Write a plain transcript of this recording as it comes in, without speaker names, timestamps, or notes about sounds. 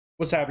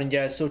What's happening,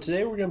 guys? So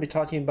today we're going to be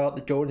talking about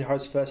the Golden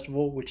Hearts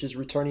Festival, which is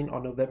returning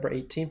on November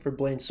 18th for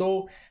Blade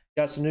Soul.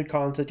 Got some new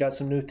content, got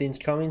some new things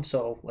coming,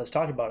 so let's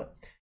talk about it.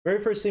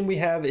 Very first thing we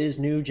have is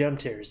new gem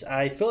tiers.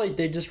 I feel like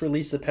they just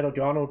released the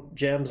pentagonal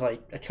gems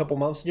like a couple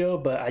months ago,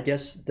 but I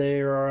guess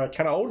they're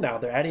kind of old now.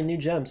 They're adding new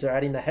gems. They're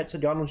adding the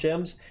hexagonal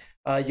gems.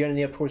 You're going to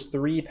need, of course,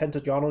 3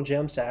 pentagonal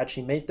gems to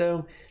actually make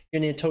them.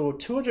 You're going to need a total of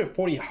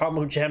 240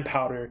 homo gem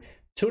powder,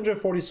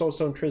 240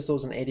 soulstone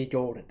crystals, and 80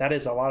 gold. That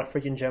is a lot of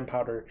freaking gem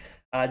powder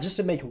just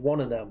to make one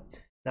of them.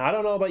 Now, I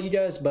don't know about you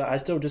guys, but I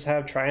still just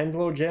have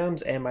triangular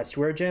gems and my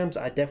square gems.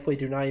 I definitely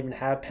do not even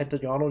have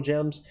pentagonal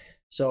gems.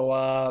 So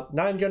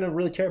not even going to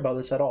really care about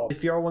this at all.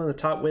 If you are one of the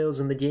top whales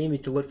in the game, you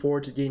can look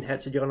forward to getting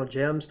hexagonal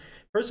gems.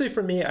 Personally,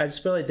 for me, I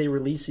just feel like they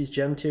release these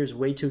gem tiers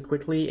way too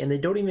quickly, and they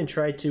don't even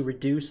try to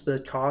reduce the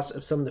cost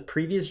of some of the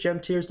previous gem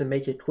tiers to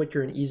make it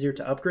quicker and easier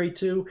to upgrade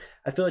to.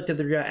 I feel like if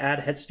they're going to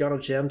add hexagonal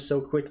gems so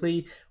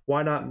quickly,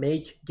 why not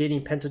make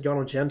getting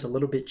pentagonal gems a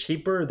little bit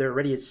cheaper? They're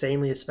already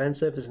insanely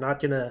expensive. It's not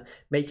going to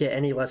make it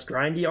any less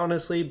grindy,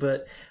 honestly,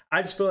 but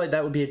I just feel like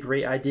that would be a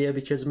great idea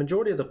because the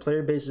majority of the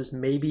player base is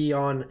maybe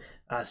on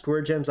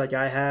square gems like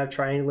I have,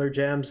 triangular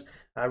gems.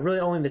 Really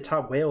only the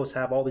top whales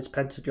have all these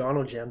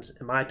pentagonal gems,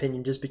 in my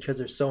opinion, just because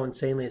they're so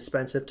insanely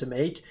expensive to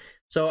make.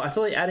 So I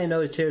feel like adding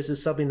another tiers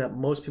is something that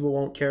most people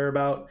won't care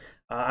about.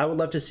 I would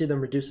love to see them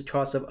reduce the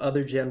cost of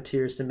other gem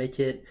tiers to make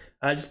it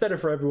just better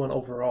for everyone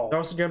overall. They're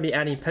also going to be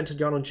adding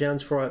pentagonal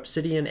gems for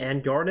obsidian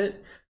and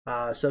garnet.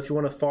 So if you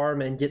want to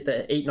farm and get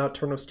the 8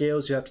 nocturnal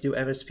scales, you have to do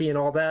MSP and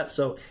all that.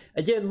 So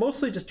again,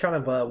 mostly just kind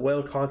of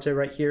whale content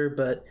right here.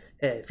 But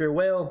hey, if you're a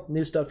whale,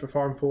 new stuff to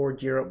farm for,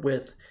 gear up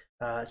with.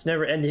 It's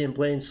never ending in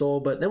Blade Soul.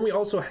 But then we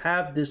also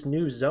have this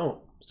new zone.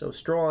 So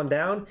scroll on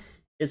down.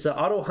 It's an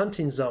auto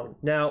hunting zone.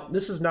 Now,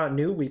 this is not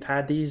new. We've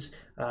had these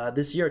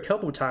this year a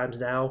couple times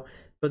now.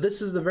 But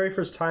this is the very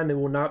first time it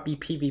will not be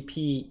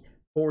PvP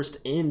forced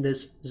in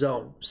this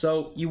zone.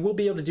 So you will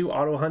be able to do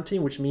auto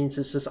hunting, which means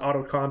it's just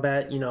auto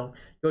combat, you know,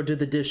 go do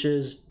the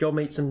dishes, go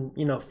make some,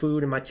 you know,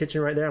 food in my kitchen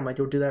right there. I might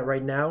go do that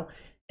right now.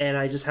 And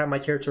I just have my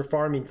character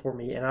farming for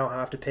me and I don't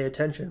have to pay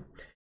attention.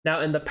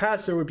 Now, in the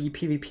past, there would be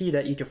PvP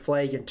that you could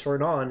flag and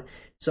turn on.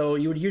 So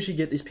you would usually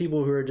get these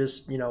people who are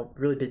just, you know,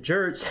 really big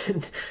jerks.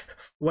 And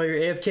while you're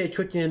AFK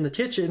cooking in the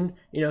kitchen,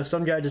 you know,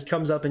 some guy just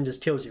comes up and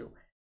just kills you.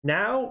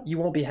 Now, you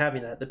won't be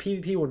having that. The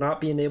PvP will not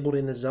be enabled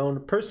in the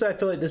zone. Personally, I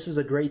feel like this is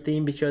a great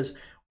theme because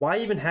why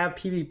even have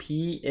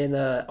PvP in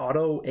an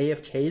auto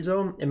AFK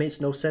zone? It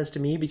makes no sense to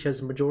me because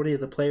the majority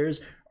of the players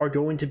are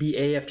going to be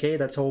AFK.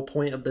 That's the whole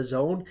point of the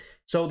zone.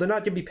 So they're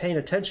not going to be paying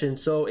attention.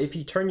 So if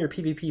you turn your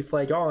PvP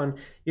flag on,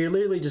 you're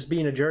literally just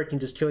being a jerk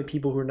and just killing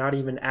people who are not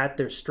even at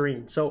their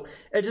screen. So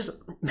it just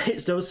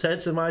makes no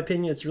sense in my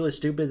opinion. It's really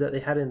stupid that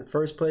they had it in the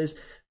first place.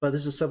 But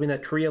this is something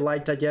that Korea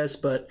liked, I guess.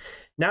 But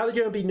now they're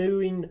going to be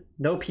doing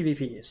no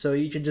PvP. So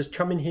you can just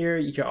come in here,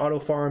 you can auto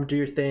farm, do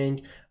your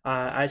thing.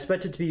 I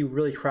expect it to be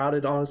really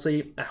crowded,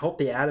 honestly. I hope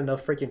they add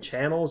enough freaking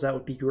channels. That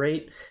would be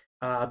great.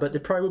 But they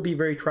probably would be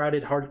very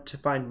crowded, hard to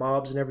find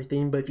mobs and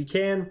everything. But if you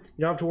can,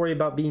 you don't have to worry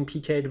about being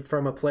PK'd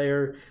from a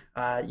player.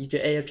 You can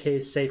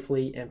AFK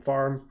safely and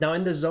farm. Now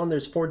in this zone,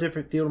 there's 4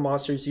 different field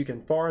monsters you can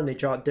farm. They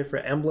drop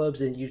different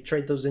emblems and you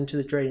trade those into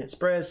the Trading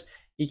Express.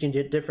 You can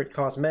get different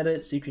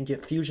cosmetics. You can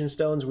get fusion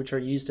stones, which are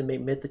used to make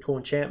mythical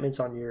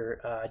enchantments on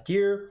your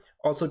gear.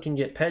 Also can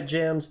get pet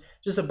gems,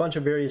 just a bunch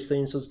of various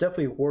things. So it's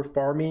definitely worth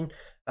farming.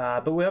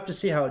 But we'll have to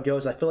see how it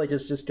goes. I feel like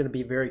it's just going to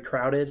be very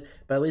crowded.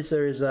 But at least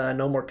there is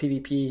no more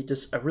PvP.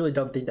 Just a really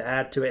dumb thing to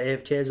add to an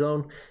AFK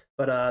zone.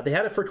 But they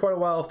had it for quite a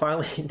while.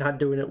 Finally, not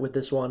doing it with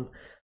this one.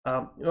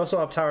 You also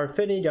have Tower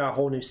Infinity. Got a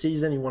whole new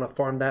season. You want to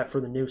farm that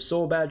for the new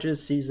soul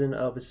badges. Season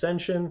of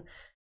Ascension.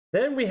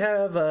 Then we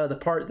have the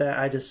part that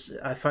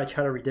I find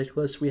kind of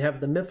ridiculous. We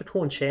have the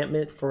mythical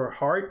enchantment for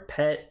heart,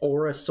 pet,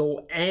 aura,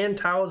 soul, and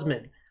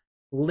talisman.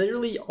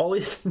 Literally all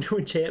these new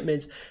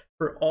enchantments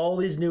for all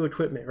these new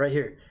equipment right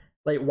here.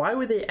 Like, why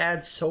would they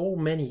add so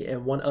many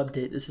in one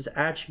update? This is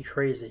actually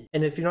crazy.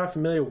 And if you're not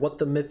familiar with what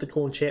the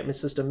mythical enchantment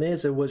system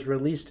is, it was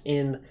released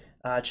in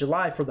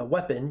July for the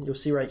weapon. You'll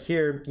see right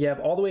here, you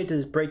have all the way to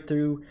this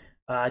breakthrough,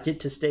 get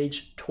to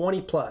stage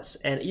 20 plus,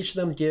 and each of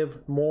them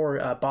give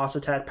more boss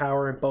attack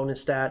power and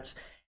bonus stats.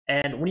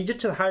 And when you get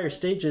to the higher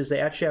stages,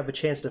 they actually have a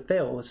chance to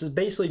fail. This is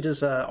basically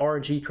just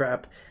RNG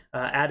crap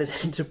added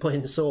into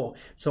Blade Soul.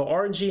 So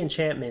RNG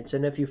enchantments,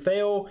 and if you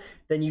fail,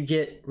 then you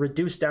get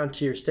reduced down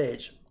to your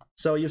stage.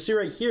 So you'll see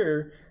right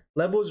here,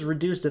 level is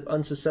reduced if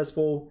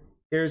unsuccessful.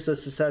 Here's the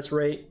success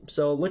rate.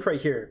 So look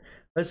right here.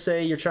 Let's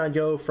say you're trying to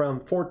go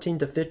from 14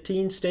 to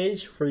 15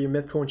 stage for your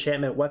mythical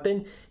enchantment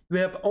weapon. You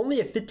have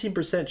only a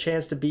 15%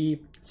 chance to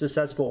be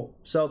successful.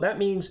 So that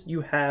means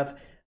you have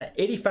an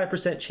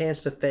 85%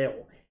 chance to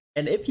fail.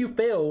 And if you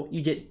fail,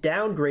 you get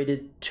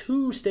downgraded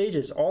 2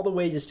 stages all the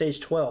way to stage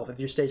 12 if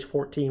you're stage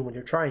 14 when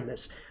you're trying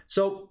this.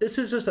 So this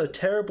is just a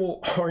terrible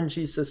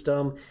RNG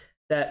system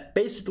that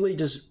basically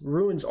just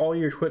ruins all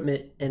your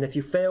equipment. And if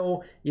you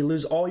fail, you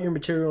lose all your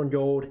material and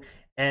gold.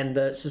 And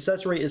the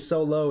success rate is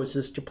so low, it's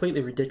just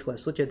completely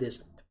ridiculous. Look at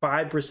this,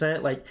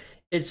 5%. Like,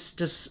 it's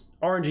just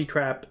RNG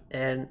crap,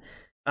 and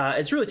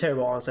it's really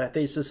terrible, honestly. I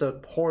think it's just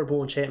a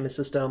horrible enchantment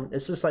system.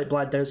 It's just like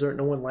Black Desert.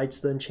 No one likes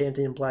the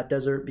enchanting in Black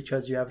Desert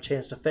because you have a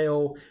chance to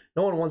fail.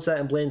 No one wants that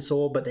in Blade and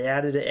Soul, but they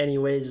added it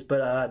anyways.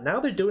 But now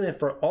they're doing it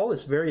for all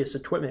this various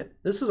equipment.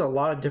 This is a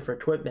lot of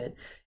different equipment,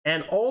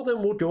 and all of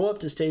them will go up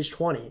to stage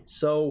 20.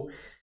 So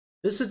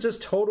this is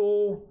just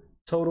total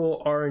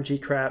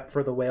RNG crap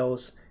for the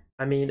whales.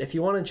 I mean, if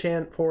you want to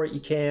enchant for it,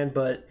 you can,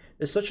 but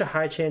there's such a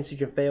high chance you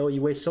can fail.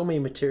 You waste so many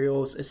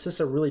materials. It's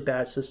just a really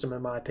bad system,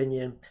 in my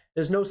opinion.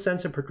 There's no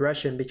sense of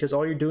progression because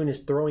all you're doing is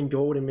throwing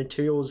gold and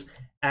materials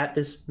at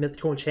this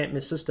mythical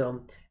enchantment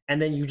system,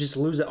 and then you just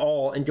lose it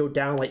all and go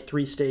down like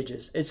 3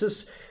 stages. It's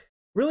just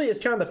really, it's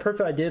kind of the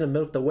perfect idea to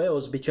milk the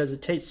whales because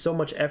it takes so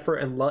much effort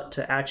and luck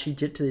to actually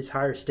get to these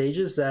higher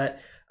stages that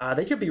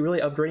they could be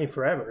really upgrading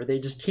forever. They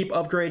just keep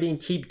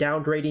upgrading, keep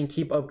downgrading,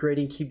 keep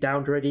upgrading, keep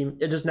downgrading.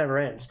 It just never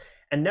ends.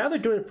 And now they're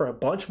doing it for a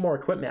bunch more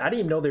equipment. I didn't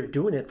even know they're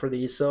doing it for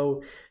these.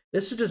 So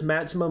this is just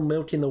maximum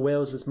milking the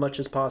whales as much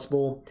as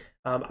possible.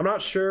 I'm not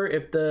sure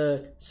if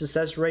the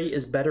success rate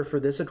is better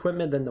for this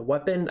equipment than the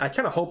weapon. I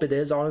kind of hope it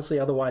is, honestly.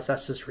 Otherwise,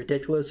 that's just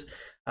ridiculous.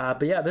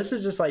 But yeah, this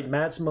is just like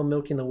maximum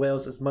milking the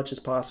whales as much as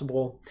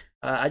possible.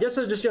 I guess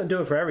they're just going to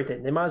do it for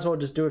everything. They might as well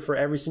just do it for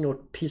every single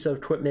piece of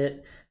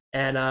equipment.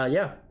 And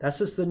yeah, that's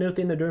just the new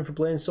thing they're doing for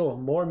Blade and Soul.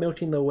 More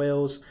milking the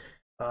whales.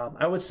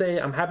 I would say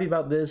I'm happy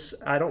about this.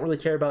 I don't really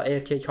care about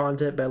AFK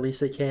content, but at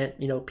least they can't,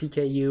 you know,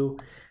 PKU.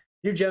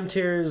 New gem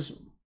tiers,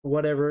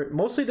 whatever.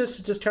 Mostly this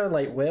is just kind of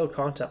like whale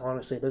content,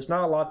 honestly. There's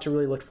not a lot to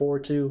really look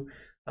forward to.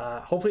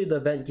 Hopefully the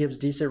event gives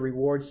decent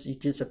rewards. You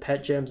get some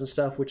pet gems and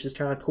stuff, which is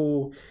kind of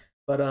cool.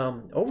 But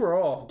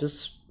overall,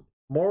 just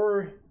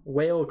more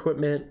whale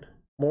equipment,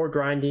 more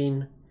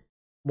grinding,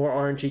 more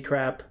RNG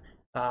crap.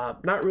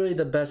 Not really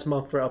the best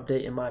month for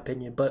update in my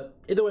opinion, but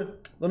either way,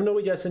 let me know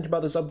what you guys think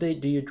about this update.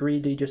 Do you agree?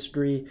 Do you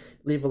disagree?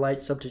 Leave a like,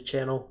 sub to the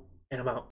channel, and I'm out.